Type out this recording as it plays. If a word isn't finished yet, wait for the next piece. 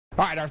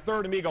All right, our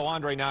third amigo,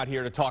 Andre Knott,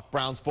 here to talk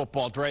Browns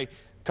football. Dre,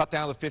 cut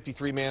down the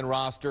 53-man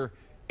roster.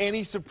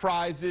 Any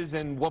surprises,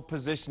 and what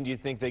position do you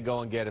think they go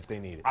and get if they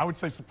need it? I would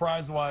say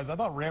surprise-wise, I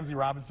thought Ramsey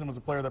Robinson was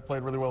a player that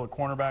played really well at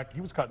cornerback. He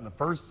was cut in the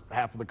first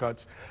half of the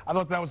cuts. I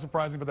thought that was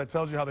surprising, but that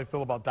tells you how they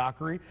feel about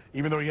Dockery.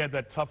 Even though he had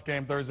that tough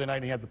game Thursday night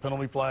and he had the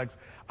penalty flags,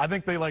 I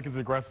think they like his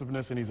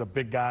aggressiveness, and he's a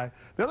big guy.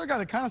 The other guy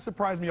that kind of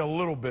surprised me a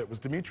little bit was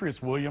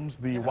Demetrius Williams,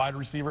 the wide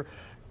receiver,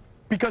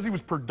 because he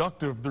was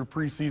productive through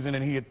preseason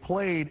and he had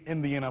played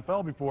in the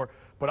NFL before.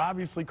 But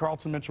obviously,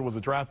 Carlton Mitchell was a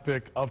draft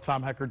pick of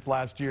Tom Heckert's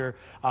last year,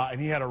 and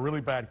he had a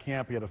really bad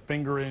camp. He had a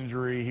finger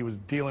injury. He was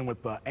dealing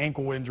with the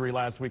ankle injury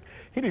last week.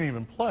 He didn't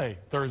even play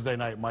Thursday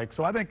night, Mike.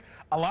 So I think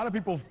a lot of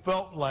people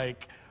felt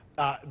like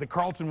the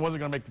Carlton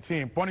wasn't going to make the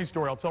team. Funny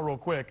story, I'll tell real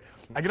quick.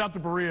 I get out to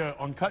Berea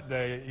on cut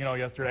day,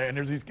 yesterday, and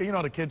there's these,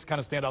 the kids kind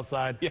of stand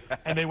outside,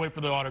 and they wait for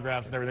the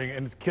autographs and everything.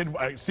 And this kid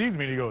sees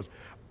me, and he goes,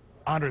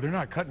 "Andre, they're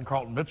not cutting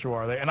Carlton Mitchell,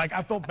 are they?" And I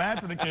felt bad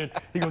for the kid.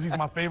 He goes, "He's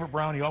my favorite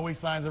Brown. He always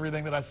signs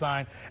everything that I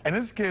sign." And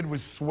this kid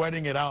was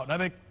sweating it out. And I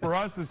think for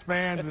us as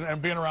fans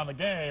and being around the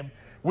game,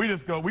 we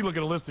look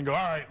at a list and go,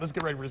 all right, let's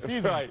get ready for the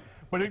season. Right.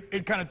 But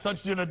it kind of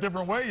touched you in a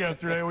different way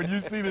yesterday when you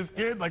see this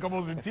kid like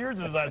almost in tears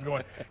in his eyes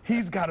going,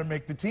 he's got to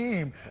make the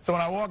team. So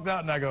when I walked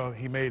out and I go,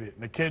 he made it.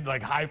 And the kid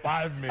like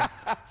high-fived me.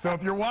 So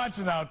if you're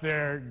watching out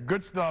there,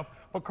 good stuff.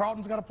 But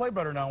Carlton's got to play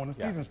better now when the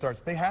season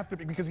starts. They have to,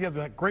 because he has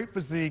a great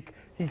physique,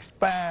 he's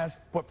fast,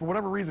 but for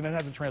whatever reason, it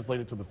hasn't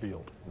translated to the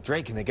field.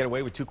 Drake, can they get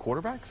away with two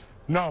quarterbacks?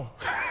 No,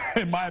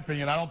 in my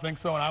opinion, I don't think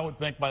so. And I would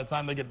think by the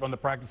time they get on the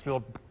practice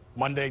field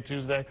Monday,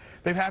 Tuesday,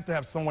 they'd have to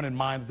have someone in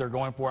mind that they're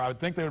going for. I would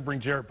think they would bring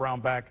Jarrett Brown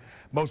back,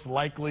 most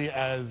likely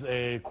as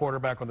a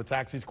quarterback on the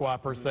taxi squad,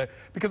 per se,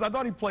 because I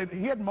thought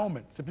he had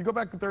moments. If you go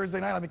back to Thursday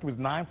night, I think he was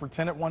 9 for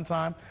 10 at one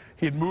time.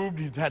 He had moved,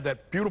 he had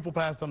that beautiful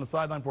pass down the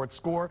sideline for it to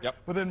score. Yep.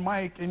 But then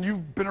Mike, and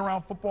you've been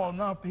around football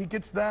enough, he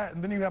gets that,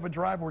 and then you have a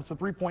drive where it's a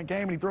 3-point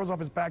game, and he throws off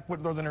his back foot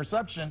and throws an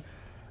interception.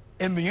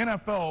 In the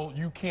NFL,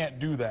 you can't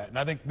do that. And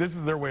I think this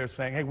is their way of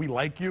saying, hey, we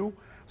like you,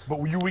 but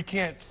we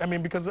can't. I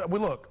mean, because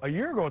look, a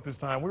year ago at this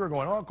time, we were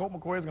going, oh, Colt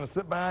McCoy is going to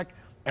sit back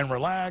and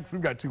relax.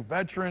 We've got 2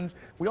 veterans.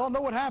 We all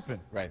know what happened.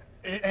 Right.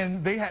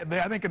 And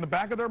I think in the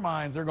back of their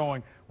minds, they're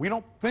going, we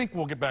don't think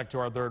we'll get back to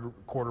our third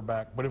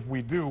quarterback, but if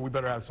we do, we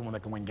better have someone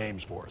that can win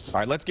games for us. All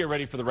right, let's get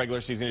ready for the regular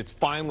season. It's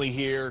finally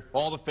here.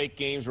 All the fake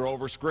games are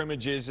over.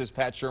 Scrimmages, as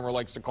Pat Shermer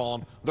likes to call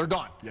them, they're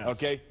done. Yes.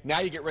 Okay? Now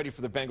you get ready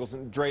for the Bengals.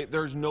 And, Dre,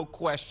 there's no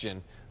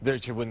question they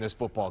should win this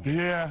football game.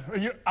 Yeah,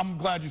 I'm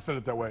glad you said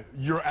it that way.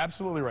 You're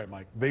absolutely right,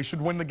 Mike. They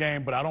should win the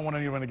game, but I don't want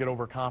anyone to get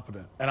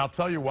overconfident. And I'll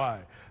tell you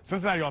why.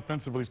 Cincinnati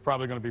offensively is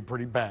probably going to be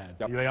pretty bad.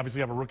 Yep. They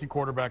obviously have a rookie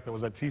quarterback that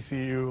was at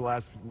TCU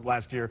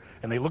last year,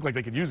 and they looked like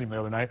they could use him the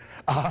other night,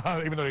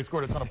 even though they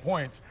scored a ton of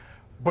points.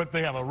 But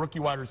they have a rookie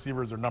wide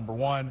receiver as their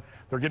 #1.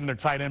 They're getting their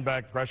tight end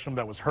back, Gresham,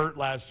 that was hurt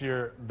last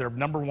year. Their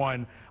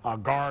 #1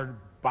 guard,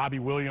 Bobby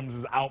Williams,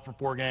 is out for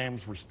 4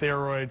 games for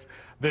steroids.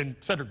 Then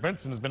Cedric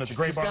Benson has been at the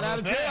Great Bar Hotel.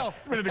 Just got out of jail.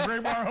 He's been at the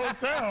Great Bar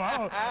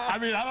Hotel. I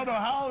don't know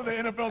how the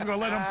NFL is going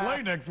to let him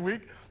play next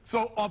week.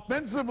 So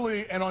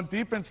offensively and on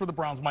defense for the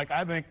Browns, Mike,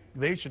 I think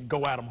they should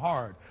go at him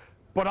hard.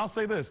 But I'll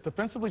say this,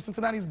 defensively,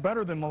 Cincinnati's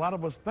better than a lot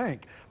of us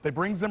think. They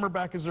bring Zimmer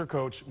back as their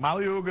coach.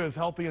 Maliuga is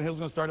healthy, and he's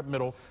going to start at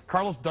middle.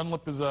 Carlos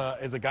Dunlap is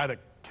a guy that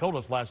killed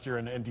us last year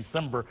in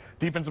December.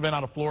 Defensive end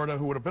out of Florida,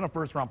 who would have been a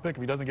first-round pick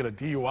if he doesn't get a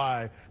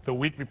DUI the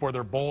week before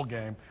their bowl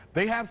game.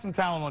 They have some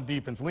talent on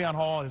defense. Leon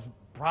Hall has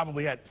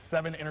probably had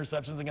 7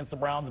 interceptions against the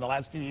Browns in the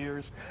last 2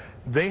 years.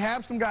 They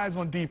have some guys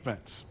on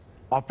defense.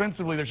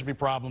 Offensively, there should be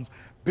problems.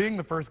 Being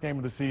the first game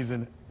of the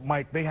season,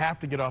 Mike, they have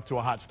to get off to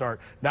a hot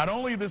start. Not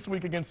only this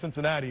week against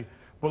Cincinnati,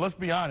 but let's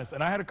be honest,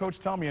 and I had a coach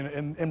tell me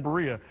in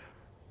Berea,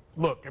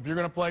 look, if you're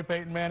going to play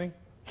Peyton Manning,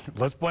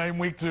 let's play him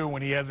week 2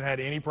 when he hasn't had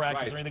any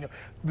practice or anything.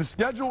 The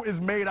schedule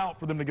is made out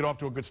for them to get off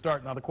to a good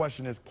start. Now the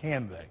question is,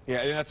 can they?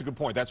 Yeah, and that's a good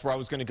point. That's where I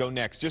was going to go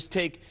next. Just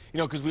take,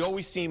 because we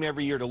always seem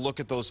every year to look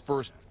at those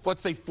first,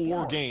 let's say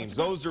 4 games.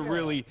 Those are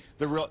really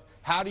the real.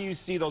 How do you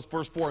see those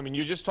first 4? I mean,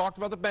 you just talked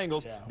about the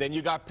Bengals. Yeah. Then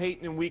you got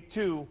Peyton in week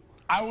 2.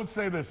 I would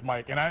say this,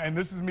 Mike, and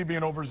this is me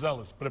being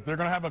overzealous, but if they're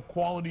going to have a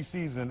quality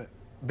season,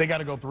 they got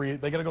to go 3.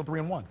 They got to go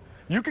 3-1.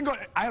 You can go.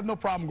 I have no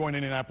problem going to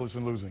Indianapolis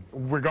and losing,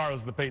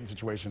 regardless of the Peyton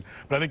situation.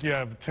 But I think you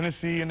have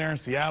Tennessee in there,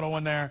 Seattle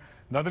in there.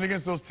 Nothing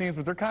against those teams,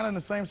 but they're kind of in the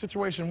same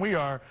situation we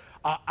are.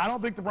 I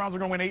don't think the Browns are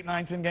going to win 8,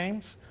 9, 10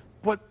 games.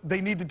 But they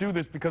need to do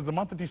this because the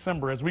month of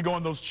December, as we go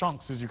in those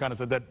chunks, as you kind of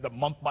said, that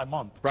month by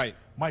month. Right.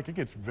 Mike, it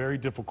gets very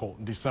difficult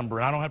in December.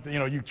 And I don't have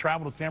to, you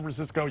travel to San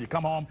Francisco, you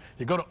come home,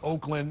 you go to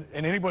Oakland,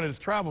 and anybody that's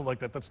traveled like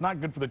that, that's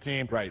not good for the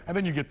team. Right. And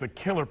then you get the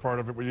killer part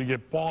of it where you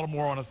get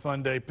Baltimore on a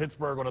Sunday,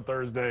 Pittsburgh on a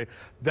Thursday.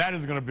 That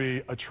is going to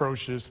be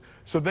atrocious.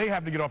 So they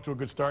have to get off to a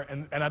good start.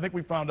 And I think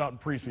we found out in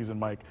preseason,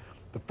 Mike,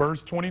 the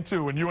first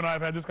 22, and you and I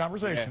have had this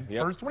conversation,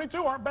 first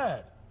 22 aren't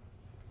bad.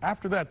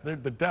 After that,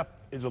 the depth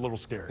is a little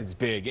scary. It's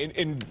big.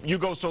 And you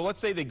go, so let's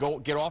say they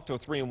get off to a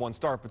 3-1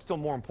 start, but still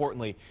more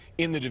importantly,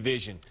 in the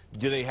division,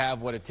 do they have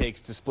what it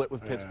takes to split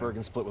with Pittsburgh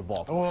and split with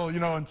Baltimore?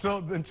 Well, until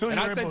and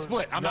I said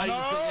split. I'm not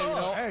even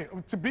saying, Hey,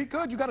 to be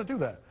good, you got to do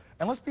that.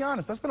 And let's be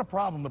honest, that's been a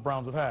problem the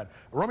Browns have had.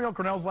 Romeo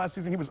Crennel's last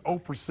season, he was 0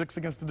 for 6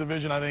 against the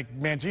division. I think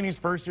Mangini's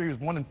first year, he was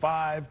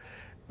 1-5.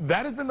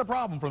 That has been the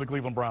problem for the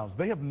Cleveland Browns.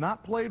 They have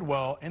not played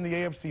well in the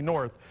AFC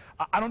North.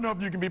 I don't know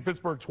if you can beat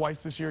Pittsburgh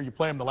twice this year. You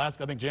play them the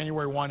last, I think,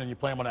 January 1, and you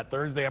play them on that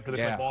Thursday after they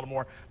play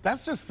Baltimore.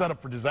 That's just set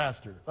up for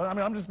disaster. I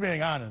mean, I'm just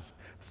being honest.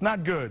 It's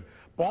not good.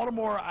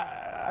 Baltimore,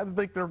 I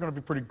think they're going to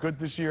be pretty good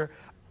this year.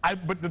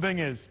 But the thing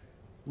is,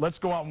 let's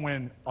go out and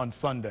win on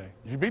Sunday.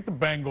 If you beat the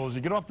Bengals,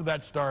 you get off to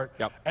that start.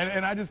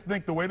 And I just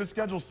think the way the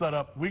schedule's set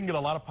up, we can get a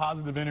lot of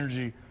positive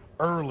energy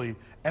early.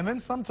 And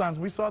then sometimes,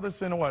 we saw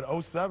this in,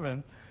 what,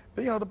 07,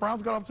 you know, the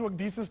Browns got off to a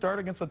decent start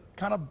against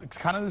it's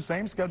kind of the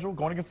same schedule,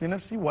 going against the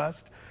NFC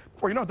West.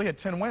 Before you know it, they had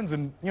 10 wins,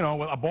 and, you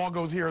know, a ball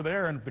goes here or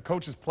there, and if the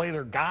coaches play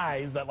their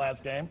guys that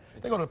last game,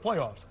 they go to the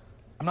playoffs.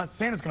 I'm not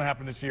saying it's going to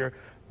happen this year,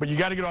 but you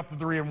got to get off to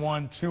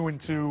 3-1,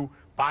 2-2,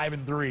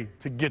 5-3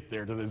 to get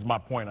there, is my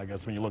point, I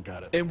guess, when you look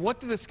at it. And what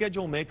did the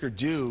schedule maker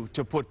do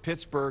to put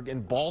Pittsburgh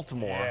and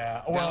Baltimore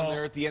down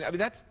there at the end? I mean,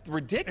 that's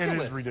ridiculous.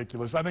 It is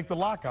ridiculous. I think the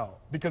lockout,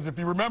 because if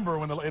you remember,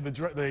 when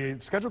the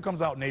schedule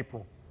comes out in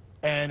April,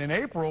 and in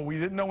April, we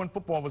didn't know when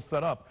football was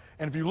set up.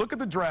 And if you look at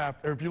the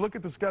draft, or if you look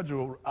at the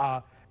schedule,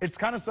 it's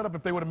kind of set up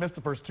if they would have missed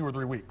the first 2 or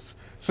 3 weeks.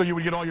 So you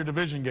would get all your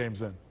division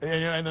games in.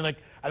 And then, like,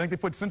 I think they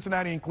put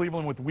Cincinnati and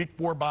Cleveland with week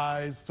 4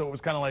 byes. So it was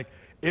kind of like,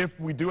 if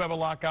we do have a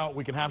lockout,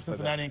 we can have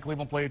Cincinnati and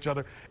Cleveland play each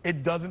other.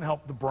 It doesn't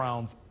help the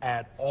Browns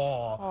at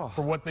all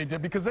for what they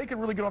did, because they could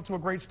really get off to a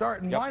great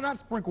start. And why not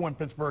sprinkle in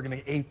Pittsburgh in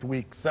the 8th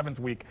week, 7th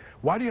week?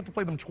 Why do you have to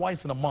play them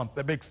twice in a month?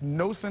 That makes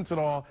no sense at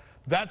all.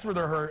 That's where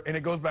they're hurt, and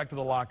it goes back to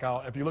the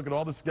lockout. If you look at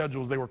all the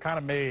schedules, they were kind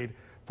of made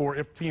for,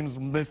 if teams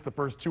missed the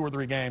first 2 or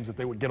 3 games, that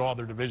they would get all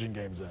their division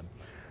games in.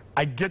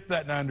 I get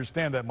that and I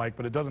understand that, Mike,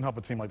 but it doesn't help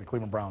a team like the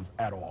Cleveland Browns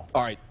at all.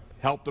 All right,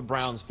 help the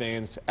Browns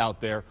fans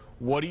out there.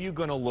 What are you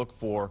going to look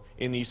for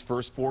in these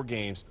first 4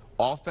 games?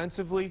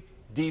 Offensively,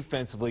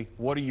 defensively,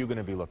 what are you going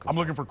to be looking for? I'm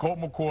looking for Colt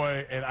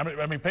McCoy, and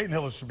I mean Peyton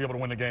Hillis should be able to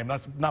win the game.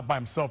 That's not by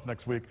himself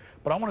next week,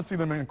 but I want to see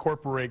them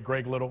incorporate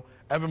Greg Little.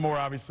 Evan Moore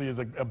obviously is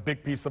a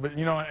big piece of it.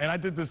 You know, and I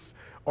did this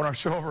on our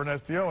show over in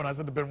STO, and I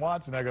said to Ben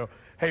Watson, I go,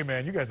 hey,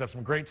 man, you guys have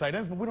some great tight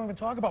ends, but we don't even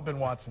talk about Ben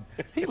Watson.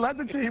 He led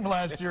the team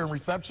last year in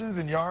receptions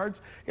and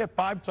yards. He had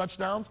 5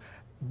 touchdowns.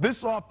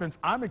 This offense,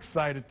 I'm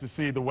excited to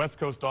see the West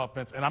Coast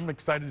offense, and I'm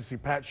excited to see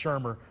Pat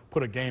Shurmur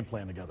put a game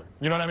plan together.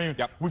 You know what I mean?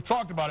 We've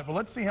talked about it, but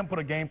let's see him put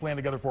a game plan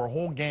together for a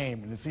whole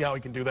game and see how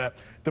he can do that.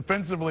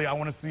 Defensively, I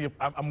want to see if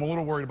I'm a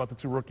little worried about the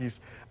 2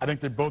 rookies. I think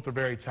they both are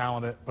very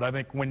talented, but I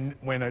think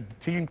when a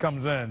team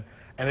comes in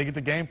and they get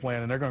the game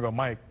plan and they're going to go,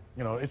 Mike,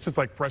 you know, it's just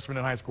like freshmen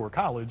in high school or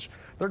college.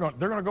 They're going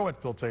to go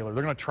at Phil Taylor.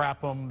 They're going to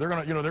trap him. They're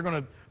going to, you know, they're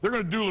going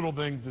to do little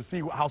things to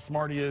see how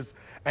smart he is.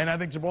 And I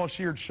think Jabal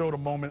Sheard showed a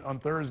moment on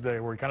Thursday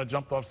where he kind of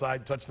jumped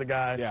offside, touched the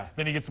guy.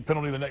 Then he gets a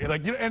penalty the next.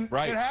 Like, you know, and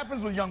it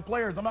happens with young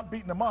players. I'm not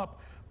beating them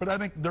up, but I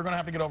think they're going to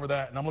have to get over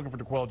that. And I'm looking for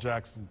DeQuell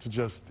Jackson to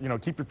just, you know,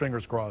 keep your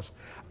fingers crossed.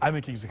 I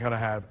think he's going to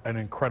have an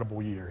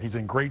incredible year. He's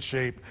in great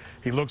shape.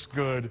 He looks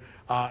good,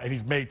 and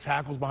he's made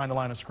tackles behind the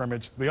line of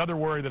scrimmage. The other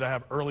worry that I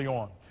have early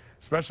on,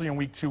 especially in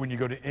week 2 when you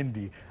go to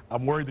Indy,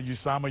 I'm worried that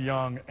Usama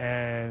Young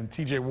and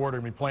T.J. Ward are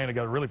going to be playing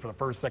together really for the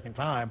first, second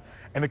time.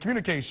 And the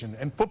communication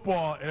and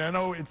football, and I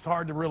know it's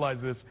hard to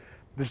realize this,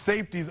 the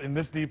safeties in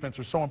this defense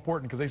are so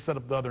important because they set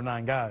up the other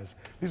 9 guys.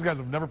 These guys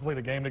have never played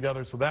a game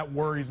together, so that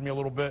worries me a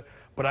little bit.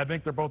 But I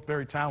think they're both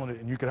very talented,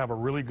 and you could have a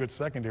really good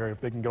secondary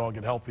if they can all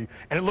get healthy.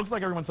 And it looks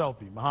like everyone's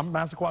healthy. Muhammad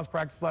Massaqua's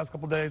practiced the last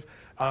couple of days.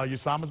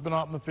 Usama's been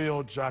out in the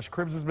field. Josh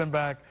Cribbs has been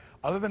back.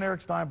 Other than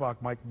Eric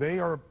Steinbach, Mike,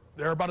 they're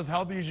about as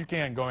healthy as you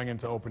can going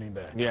into opening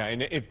day. Yeah,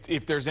 and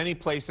if there's any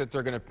place that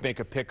they're going to make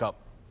a pickup,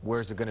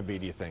 where's it going to be,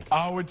 do you think?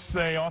 I would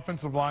say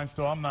offensive line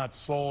still. I'm not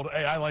sold.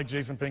 Hey, I like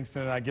Jason Pinkston,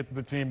 and I get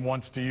the team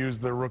wants to use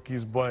their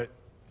rookies, but,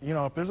 you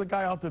know, if there's a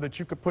guy out there that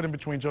you could put in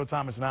between Joe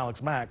Thomas and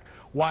Alex Mack,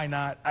 why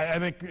not? I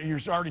think you're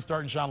already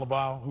starting Sean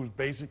Laval, who's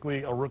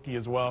basically a rookie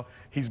as well.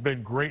 He's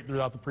been great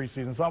throughout the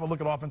preseason. So I would look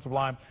at offensive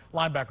line.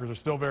 Linebackers are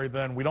still very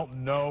thin. We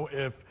don't know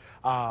if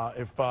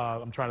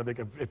I'm trying to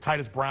think, if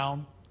Titus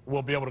Brown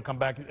will be able to come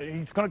back.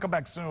 He's going to come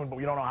back soon, but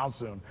we don't know how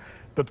soon.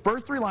 The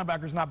first 3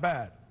 linebackers, not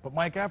bad. But,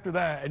 Mike, after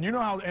that, and you know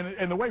how,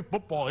 and the way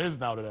football is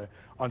now today,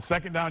 on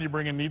second down you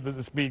bring in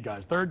the speed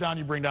guys. Third down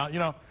you bring down, you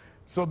know.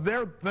 So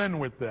they're thin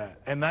with that.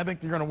 And I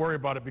think you're going to worry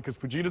about it because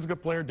Fujita's a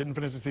good player, didn't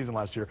finish the season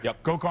last year.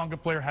 Gokong,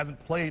 good player,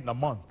 hasn't played in a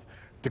month.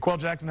 DeQuell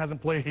Jackson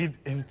hasn't played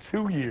in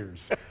 2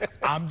 years.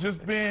 I'm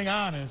just being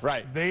honest.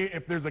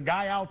 If there's a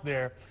guy out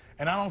there,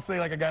 and I don't say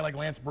like a guy like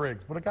Lance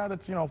Briggs, but a guy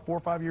that's, you know, 4 or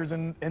 5 years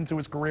into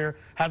his career,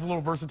 has a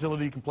little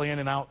versatility, can play in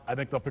and out, I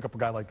think they'll pick up a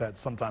guy like that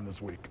sometime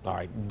this week. All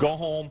right, go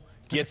home,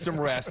 get some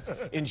rest,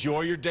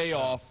 enjoy your day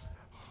off.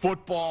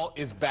 Football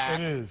is back.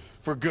 It is.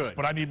 For good.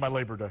 But I need my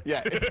Labor Day.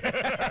 Yeah.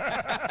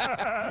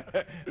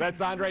 That's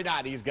Andre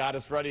Knott. He's got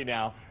us ready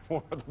now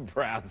for the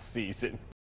Browns season.